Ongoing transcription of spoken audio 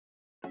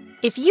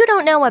If you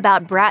don't know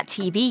about Brat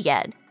TV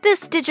yet,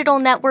 this digital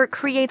network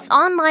creates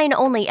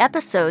online-only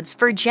episodes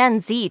for Gen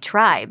Z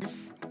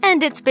tribes.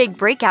 And its big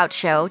breakout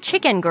show,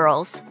 Chicken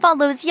Girls,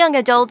 follows young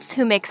adults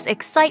who mix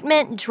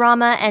excitement,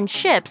 drama, and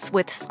ships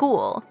with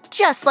school,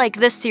 just like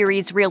the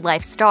series'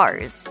 real-life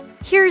stars.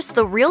 Here's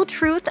the real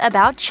truth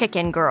about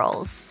Chicken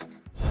Girls.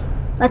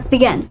 Let's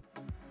begin.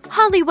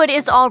 Hollywood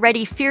is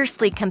already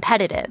fiercely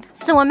competitive,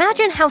 so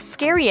imagine how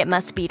scary it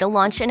must be to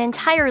launch an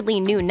entirely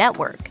new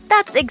network.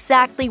 That's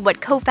exactly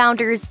what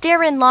co-founders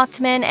Darren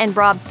Lochtman and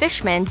Rob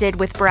Fishman did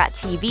with Brat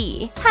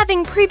TV.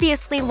 Having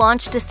previously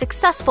launched a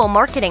successful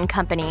marketing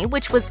company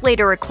which was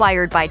later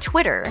acquired by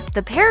Twitter,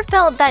 the pair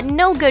felt that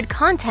no good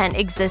content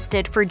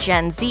existed for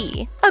Gen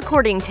Z.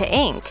 According to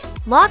Inc.,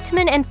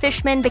 Lochtman and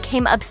Fishman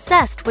became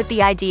obsessed with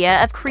the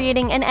idea of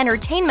creating an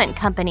entertainment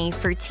company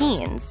for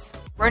teens.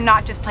 We're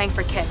not just playing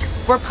for kicks.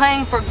 We're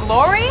playing for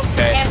glory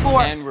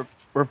and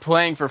we're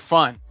playing for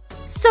fun.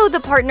 So the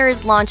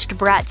partners launched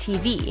Brat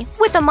TV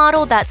with a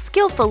model that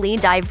skillfully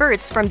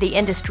diverts from the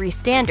industry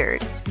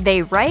standard.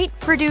 They write,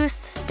 produce,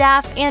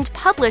 staff, and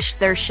publish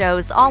their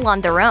shows all on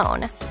their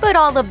own. But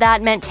all of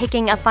that meant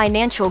taking a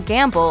financial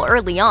gamble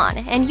early on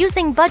and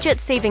using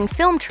budget-saving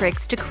film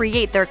tricks to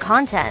create their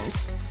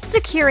content.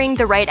 Securing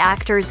the right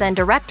actors and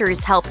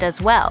directors helped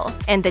as well,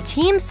 and the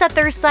team set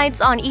their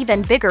sights on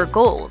even bigger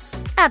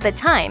goals. At the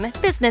time,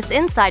 Business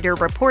Insider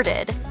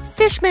reported,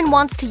 Fishman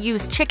wants to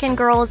use Chicken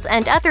Girls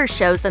and other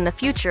shows in the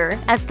future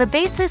as the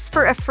basis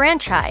for a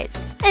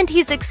franchise, and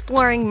he's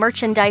exploring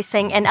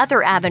merchandising and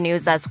other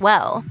avenues as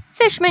well.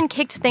 Fishman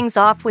kicked things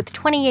off with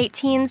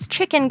 2018's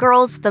Chicken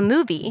Girls the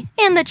Movie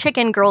and the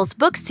Chicken Girls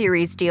book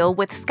series deal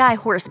with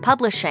Skyhorse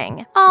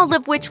Publishing, all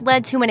of which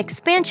led to an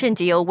expansion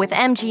deal with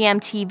MGM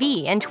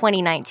TV in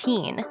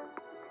 2019.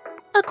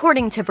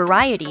 According to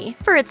Variety,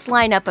 for its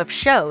lineup of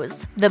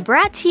shows, the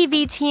Brat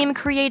TV team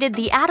created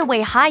the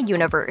Attaway High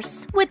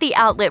universe, with the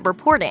outlet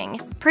reporting.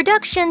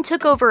 Production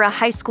took over a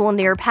high school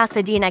near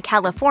Pasadena,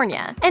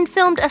 California, and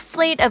filmed a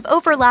slate of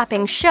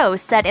overlapping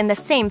shows set in the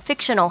same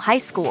fictional high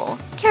school.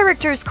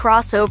 Characters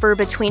cross over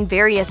between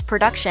various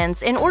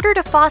productions in order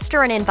to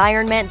foster an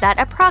environment that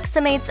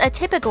approximates a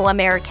typical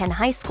American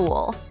high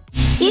school.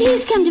 It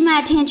has come to my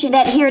attention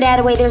that here at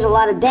Attaway there's a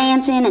lot of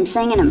dancing and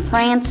singing and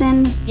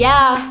prancing.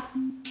 Yeah.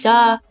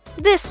 Duh.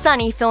 This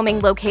sunny filming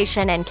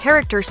location and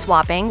character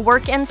swapping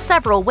work in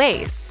several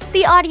ways.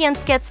 The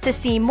audience gets to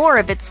see more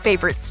of its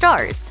favorite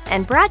stars,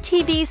 and Brat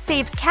TV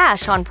saves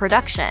cash on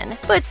production.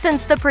 But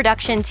since the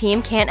production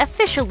team can't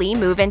officially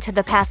move into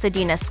the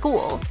Pasadena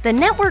school, the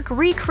network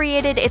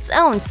recreated its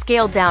own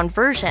scaled-down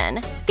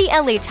version. The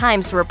LA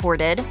Times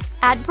reported,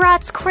 at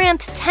Brat's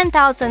cramped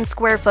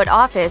 10,000-square-foot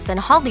office in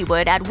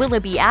Hollywood at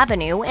Willoughby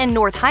Avenue and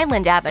North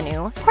Highland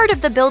Avenue, part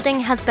of the building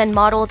has been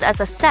modeled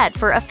as a set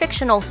for a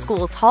fictional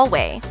school's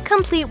hallway,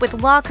 complete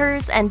with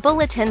lockers and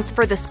bulletins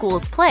for the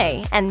school's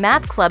play and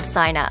math club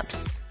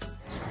signups.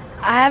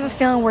 I have a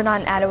feeling we're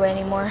not in Attaway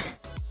anymore.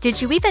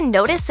 Did you even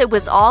notice it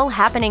was all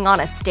happening on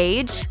a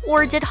stage?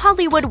 Or did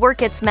Hollywood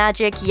work its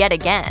magic yet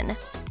again?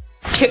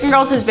 Chicken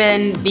Girls has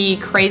been the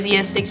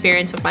craziest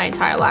experience of my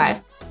entire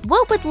life.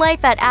 What would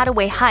life at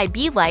Attaway High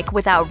be like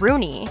without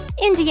Rooney?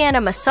 Indiana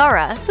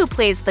Massara, who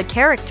plays the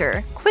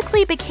character,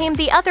 quickly became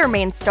the other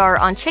main star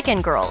on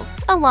Chicken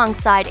Girls,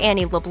 alongside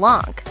Annie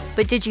LeBlanc.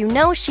 But did you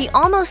know she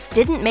almost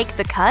didn't make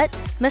the cut?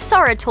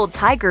 Massara told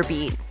Tiger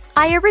Beat,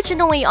 I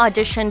originally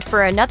auditioned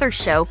for another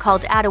show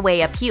called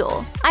Attaway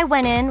Appeal. I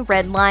went in,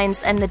 read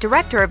lines, and the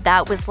director of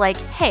that was like,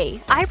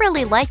 hey, I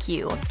really like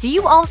you. Do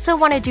you also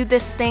want to do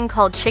this thing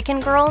called Chicken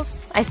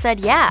Girls? I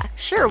said, yeah,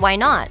 sure, why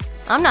not?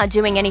 I'm not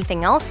doing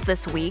anything else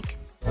this week.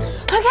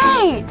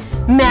 Okay,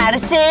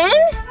 Madison!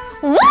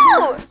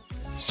 Woo!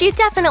 She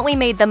definitely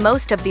made the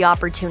most of the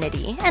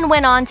opportunity and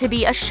went on to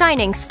be a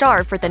shining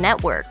star for the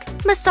network.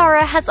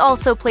 Massara has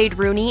also played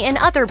Rooney in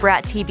other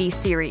Brat TV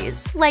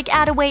series, like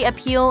Attaway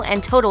Appeal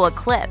and Total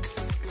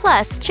Eclipse,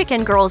 plus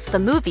Chicken Girls the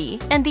Movie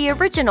and the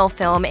original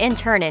film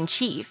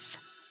Intern-in-Chief.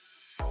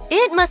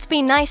 It must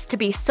be nice to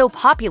be so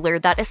popular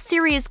that a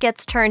series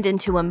gets turned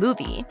into a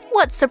movie.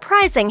 What's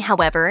surprising,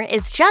 however,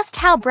 is just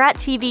how Brat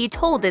TV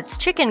told its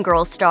Chicken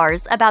Girl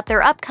stars about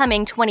their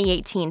upcoming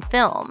 2018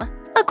 film.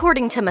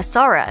 According to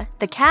Massara,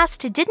 the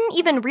cast didn't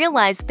even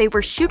realize they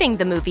were shooting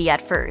the movie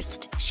at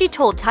first. She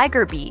told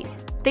Tiger Beat,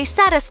 they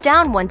sat us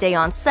down one day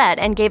on set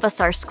and gave us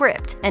our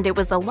script, and it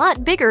was a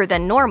lot bigger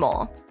than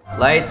normal.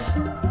 Lights,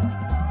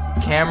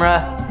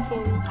 camera,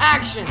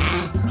 Action!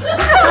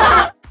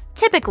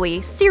 Typically,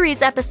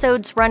 series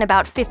episodes run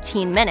about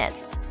 15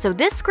 minutes, so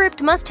this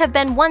script must have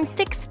been one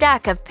thick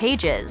stack of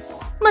pages.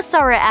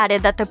 Massara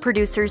added that the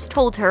producers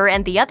told her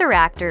and the other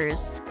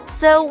actors,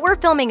 so we're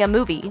filming a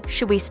movie,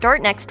 should we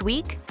start next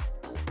week?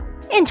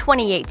 In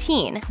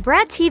 2018,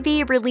 Brat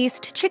TV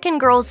released Chicken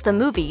Girls the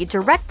Movie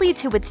directly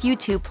to its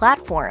YouTube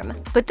platform,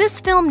 but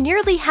this film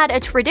nearly had a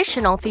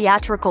traditional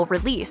theatrical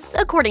release,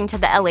 according to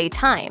the LA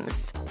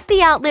Times.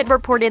 The outlet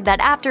reported that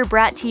after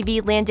Brat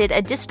TV landed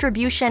a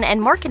distribution and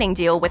marketing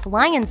deal with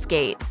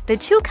Lionsgate, the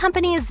two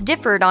companies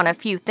differed on a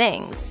few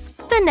things.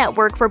 The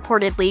network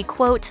reportedly,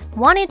 quote,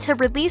 wanted to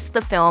release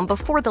the film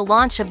before the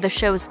launch of the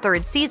show's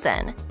third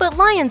season, but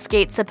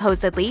Lionsgate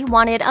supposedly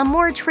wanted a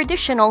more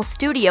traditional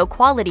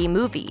studio-quality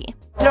movie.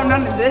 No,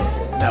 none of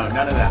this? No,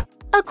 none of that.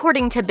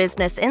 According to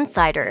Business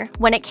Insider,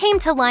 when it came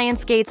to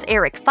Lionsgate's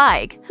Eric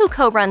Feig, who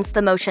co-runs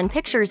the motion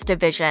pictures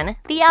division,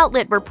 the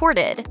outlet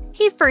reported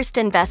he first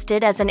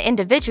invested as an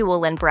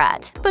individual in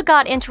Brat, but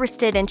got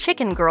interested in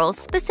Chicken Girls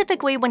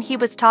specifically when he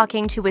was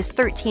talking to his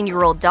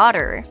 13-year-old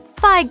daughter.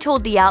 Feig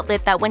told the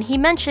outlet that when he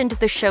mentioned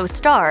the show's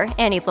star,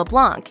 Annie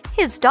LeBlanc,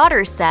 his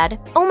daughter said,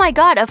 "Oh my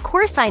god, of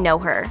course I know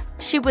her."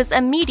 She was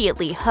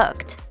immediately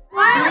hooked.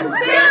 1, 2,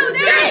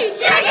 3,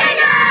 Chicken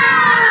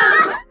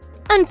Girls!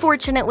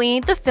 Unfortunately,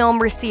 the film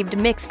received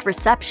mixed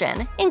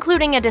reception,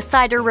 including a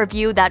Decider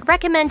review that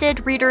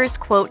recommended readers,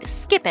 quote,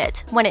 skip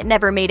it when it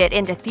never made it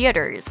into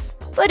theaters.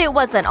 But it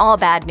wasn't all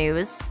bad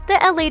news. The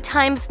LA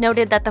Times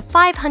noted that the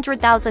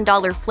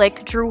 $500,000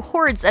 flick drew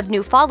hordes of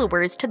new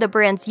followers to the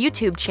brand's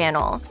YouTube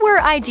channel, where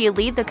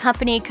ideally the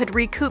company could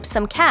recoup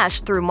some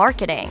cash through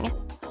marketing.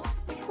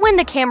 When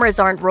the cameras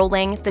aren't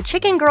rolling, the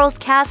Chicken Girls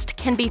cast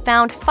can be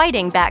found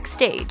fighting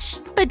backstage.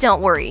 But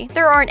don't worry,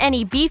 there aren't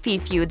any beefy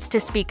feuds to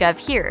speak of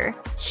here.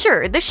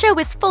 Sure, the show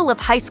is full of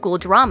high school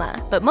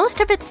drama, but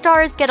most of its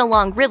stars get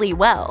along really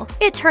well.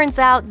 It turns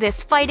out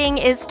this fighting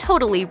is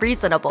totally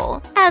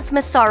reasonable, as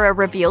Massara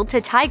revealed to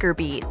Tiger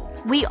Beat.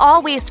 We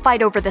always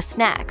fight over the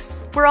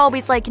snacks. We're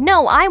always like,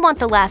 no, I want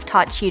the last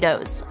hot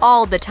Cheetos,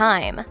 all the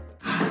time.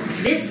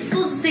 This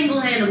was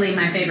single-handedly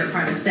my favorite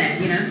part of set,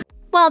 you know?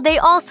 While they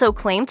also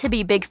claim to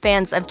be big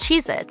fans of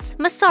Cheez-Its,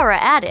 Massara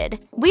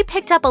added, "We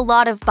picked up a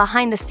lot of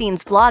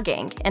behind-the-scenes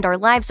vlogging, and our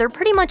lives are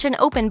pretty much an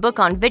open book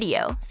on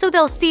video, so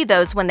they'll see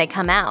those when they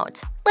come out.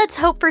 Let's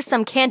hope for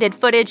some candid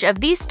footage of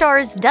these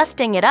stars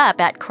dusting it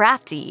up at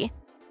Crafty."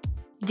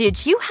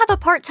 Did you have a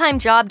part-time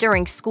job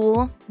during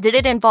school? Did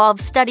it involve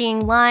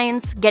studying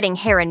lines, getting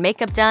hair and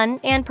makeup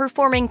done, and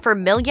performing for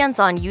millions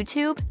on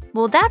YouTube?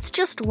 Well, that's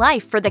just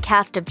life for the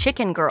cast of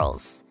Chicken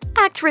Girls.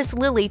 Actress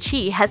Lily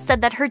Chi has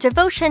said that her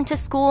devotion to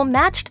school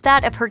matched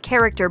that of her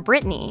character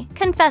Brittany,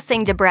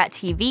 confessing to Brat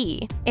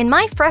TV. "In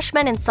my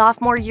freshman and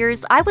sophomore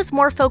years, I was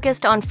more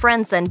focused on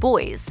friends and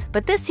boys,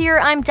 but this year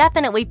I'm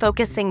definitely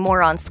focusing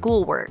more on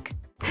schoolwork."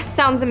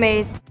 Sounds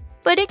amazing.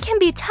 But it can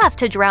be tough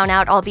to drown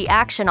out all the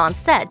action on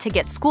set to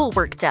get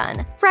schoolwork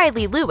done.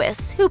 Riley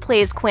Lewis, who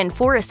plays Quinn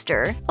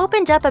Forrester,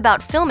 opened up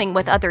about filming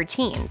with other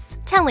teens,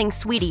 telling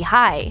Sweetie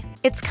Hi,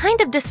 "It's kind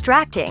of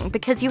distracting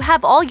because you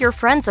have all your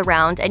friends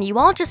around and you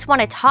all just want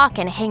to talk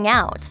and hang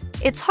out.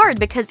 It's hard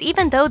because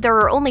even though there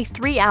are only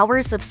 3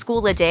 hours of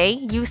school a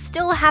day, you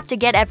still have to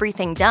get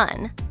everything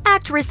done."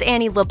 Actress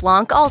Annie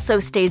LeBlanc also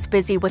stays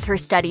busy with her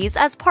studies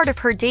as part of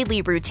her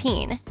daily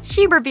routine.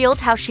 She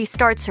revealed how she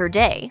starts her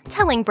day,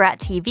 telling Brat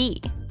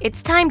TV,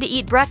 "It's time to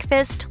eat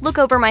breakfast, look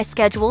over my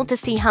schedule to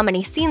see how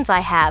many scenes I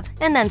have,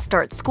 and then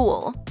start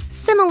school."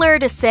 Similar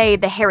to, say,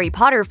 the Harry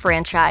Potter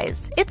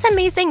franchise, it's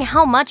amazing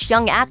how much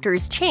young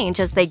actors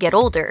change as they get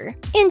older.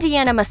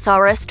 Indiana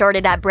Massara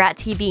started at Brat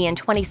TV in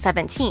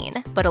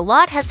 2017, but a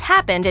lot has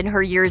happened in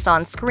her years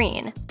on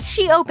screen.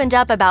 She opened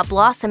up about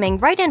blossoming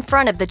right in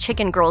front of the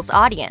Chicken Girls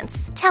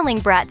audience, telling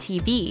Brat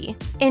TV,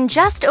 "In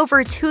just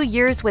over 2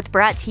 years with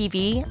Brat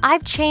TV,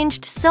 I've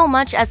changed so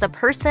much as a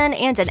person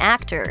and an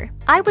actor.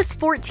 I was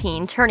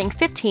 14, turning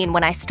 15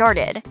 when I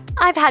started.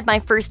 I've had my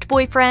first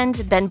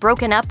boyfriend, been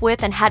broken up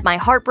with and had my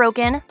heart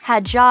broken,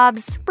 had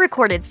jobs,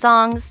 recorded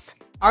songs."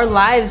 Our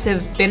lives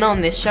have been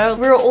on this show.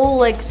 We were all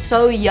like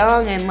so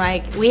young and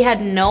like we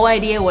had no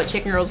idea what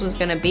Chicken Girls was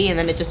gonna be, and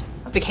then it just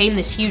became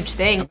this huge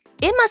thing.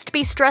 It must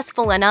be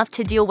stressful enough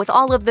to deal with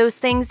all of those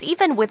things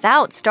even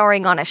without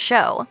starring on a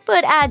show.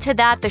 But add to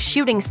that the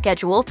shooting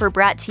schedule for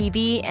Brat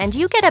TV and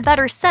you get a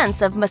better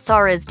sense of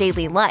Massara's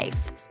daily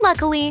life.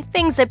 Luckily,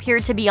 things appear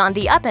to be on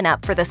the up and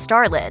up for the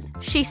starlet.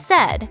 She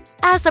said,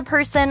 "As a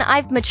person,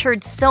 I've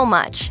matured so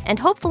much and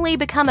hopefully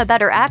become a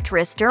better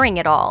actress during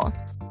it all."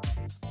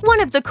 One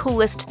of the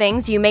coolest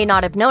things you may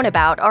not have known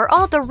about are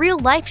all the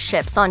real-life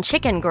ships on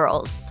Chicken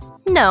Girls.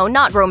 No,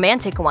 not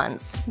romantic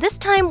ones. This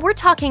time, we're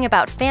talking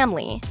about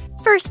family.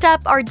 First up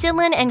are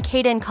Dylan and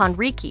Kaden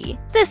Conrique.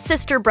 This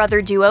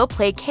sister-brother duo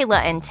play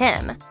Kayla and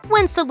Tim.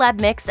 When Celeb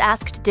Mix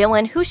asked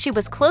Dylan who she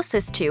was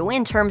closest to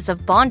in terms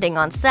of bonding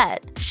on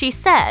set, she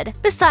said,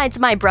 "Besides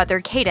my brother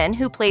Kaden,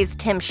 who plays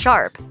Tim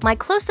Sharp, my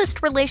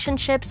closest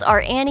relationships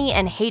are Annie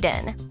and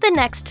Hayden." The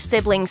next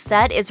sibling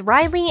set is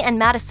Riley and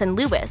Madison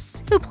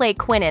Lewis, who play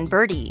Quinn and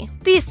Birdie.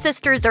 These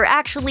sisters are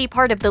actually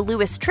part of the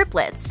Lewis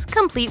triplets,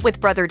 complete with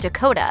brother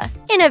Dakota.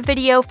 In a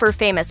video for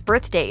Famous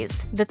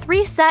Birthdays, the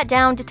three sat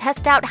down to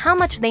test out how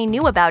much they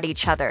knew about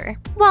each other.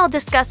 While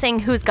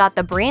discussing who's got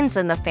the brains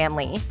in the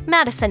family,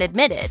 Madison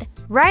admitted,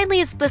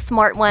 "Riley's the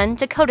smart one,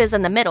 Dakota's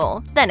in the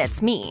middle, then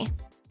it's me."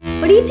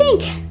 What do you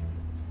think?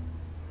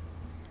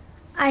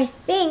 I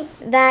think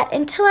that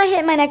until I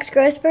hit my next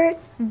growth spurt,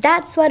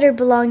 that sweater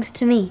belongs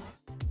to me.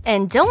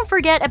 And don't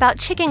forget about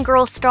Chicken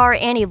Girls star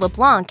Annie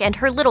LeBlanc and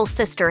her little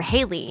sister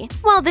Haley.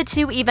 While the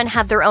two even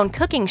have their own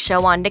cooking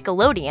show on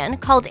Nickelodeon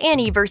called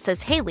Annie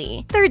vs.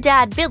 Haley, their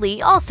dad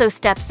Billy also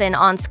steps in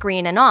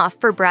on-screen and off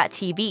for Brat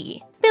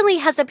TV. Billy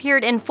has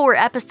appeared in 4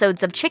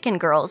 episodes of Chicken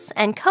Girls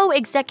and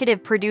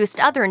co-executive produced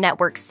other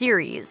network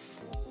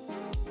series.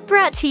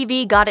 Brat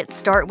TV got its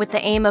start with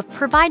the aim of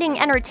providing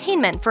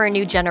entertainment for a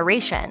new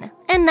generation,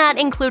 and that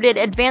included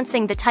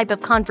advancing the type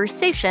of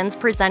conversations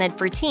presented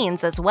for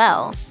teens as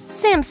well.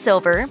 Sam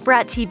Silver,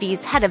 Brat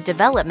TV's head of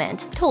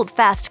development, told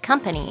Fast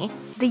Company,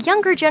 "The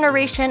younger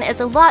generation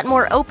is a lot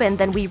more open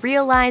than we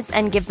realize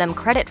and give them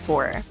credit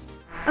for."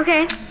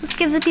 Okay, let's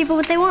give the people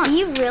what they want. Do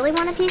you really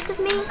want a piece of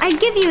me? I'd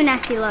give you a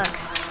nasty look,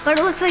 but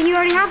it looks like you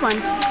already have one.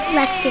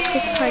 Let's get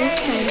this party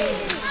started.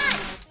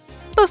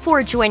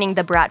 Before joining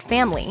the Brat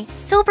family,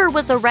 Silver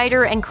was a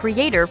writer and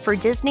creator for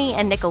Disney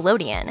and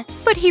Nickelodeon,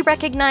 but he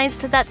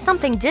recognized that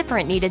something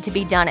different needed to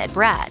be done at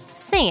Brat,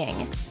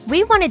 saying,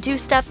 "We want to do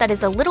stuff that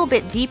is a little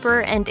bit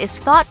deeper and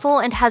is thoughtful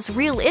and has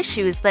real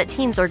issues that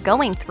teens are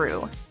going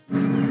through."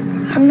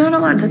 I'm not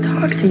allowed to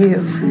talk to you,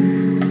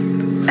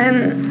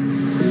 and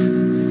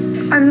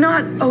I'm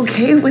not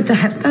okay with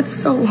that. That's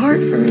so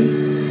hard for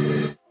me.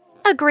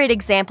 A great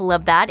example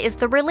of that is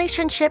the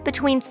relationship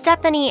between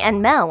Stephanie and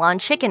Mel on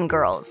Chicken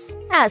Girls.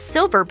 As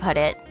Silver put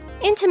it,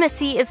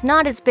 "Intimacy is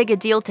not as big a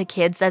deal to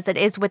kids as it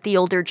is with the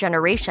older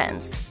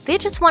generations. They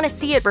just want to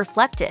see it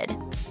reflected."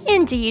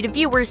 Indeed,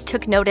 viewers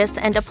took notice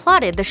and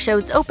applauded the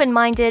show's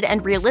open-minded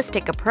and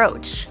realistic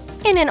approach.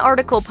 In an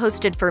article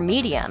posted for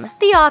Medium,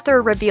 the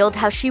author revealed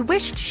how she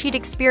wished she'd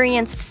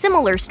experienced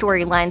similar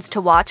storylines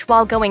to watch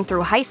while going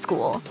through high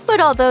school.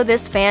 But although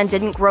this fan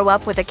didn't grow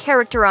up with a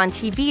character on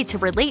TV to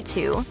relate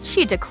to,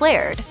 she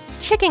declared,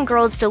 "Chicken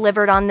Girls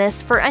delivered on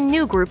this for a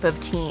new group of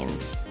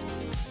teens."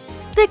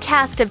 The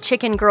cast of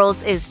Chicken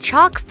Girls is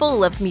chock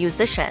full of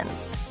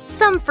musicians.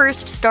 Some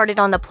first started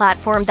on the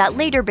platform that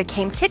later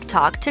became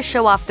TikTok to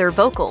show off their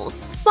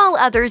vocals, while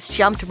others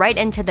jumped right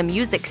into the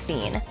music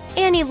scene.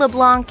 Annie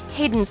LeBlanc,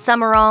 Hayden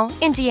Summerall,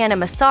 Indiana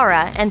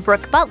Massara, and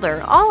Brooke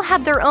Butler all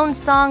have their own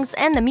songs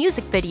and the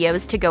music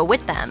videos to go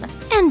with them.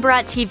 And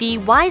Brat TV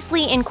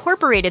wisely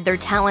incorporated their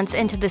talents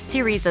into the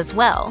series as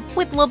well,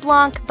 with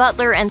LeBlanc,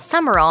 Butler, and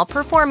Summerall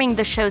performing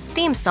the show's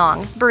theme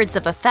song, Birds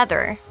of a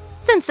Feather.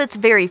 Since its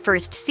very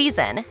first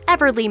season,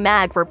 Everly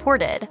Mag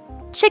reported,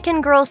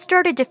 Chicken Girls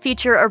started to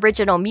feature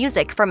original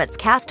music from its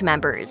cast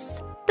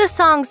members. The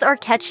songs are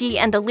catchy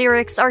and the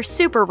lyrics are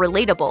super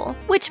relatable,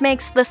 which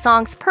makes the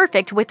songs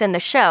perfect within the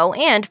show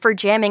and for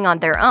jamming on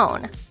their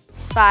own.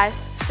 5,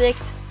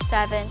 6,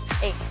 7,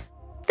 8.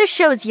 The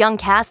show's young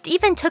cast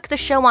even took the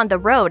show on the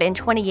road in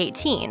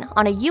 2018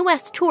 on a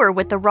US tour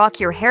with the Rock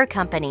Your Hair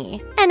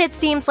company. And it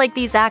seems like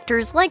these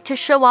actors like to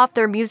show off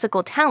their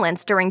musical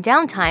talents during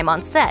downtime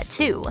on set,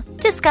 too.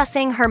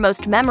 Discussing her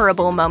most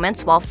memorable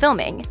moments while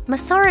filming,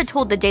 Massara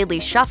told The Daily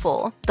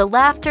Shuffle, "The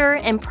laughter,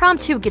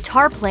 impromptu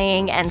guitar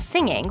playing, and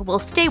singing will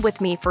stay with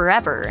me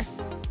forever."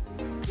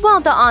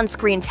 While the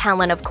on-screen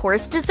talent, of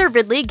course,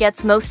 deservedly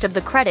gets most of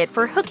the credit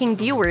for hooking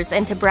viewers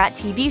into Brat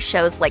TV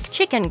shows like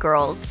Chicken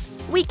Girls,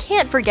 we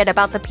can't forget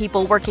about the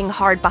people working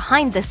hard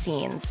behind the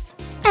scenes.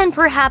 And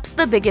perhaps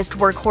the biggest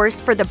workhorse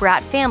for the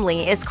Brat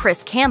family is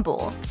Chris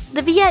Campbell.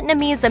 The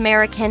Vietnamese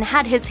American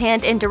had his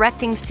hand in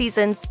directing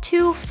seasons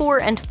 2, 4,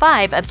 and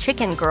 5 of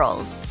Chicken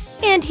Girls.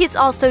 And he's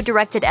also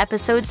directed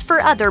episodes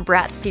for other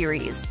Brat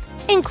series,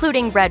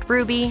 including Red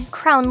Ruby,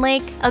 Crown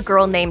Lake, A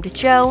Girl Named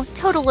Jo,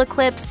 Total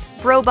Eclipse,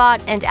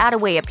 Robot, and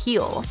Attaway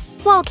Appeal.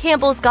 While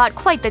Campbell's got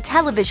quite the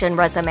television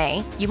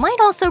resume, you might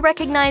also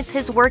recognize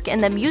his work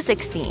in the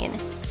music scene.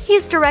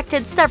 He's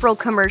directed several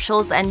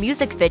commercials and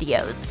music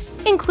videos,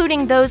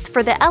 including those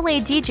for the LA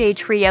DJ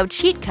trio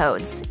Cheat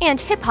Codes and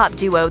hip-hop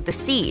duo The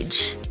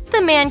Siege.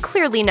 The man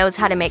clearly knows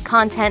how to make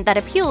content that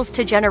appeals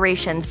to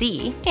Generation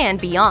Z and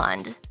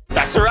beyond.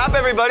 That's a wrap,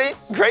 everybody!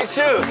 Great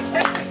shoot!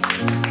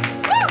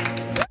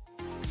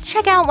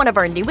 Check out one of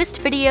our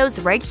newest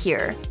videos right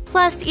here.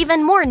 Plus,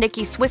 even more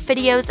Nicki Swift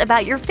videos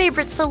about your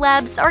favorite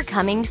celebs are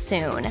coming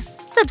soon.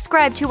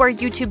 Subscribe to our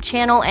YouTube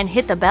channel and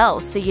hit the bell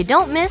so you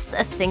don't miss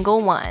a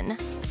single one.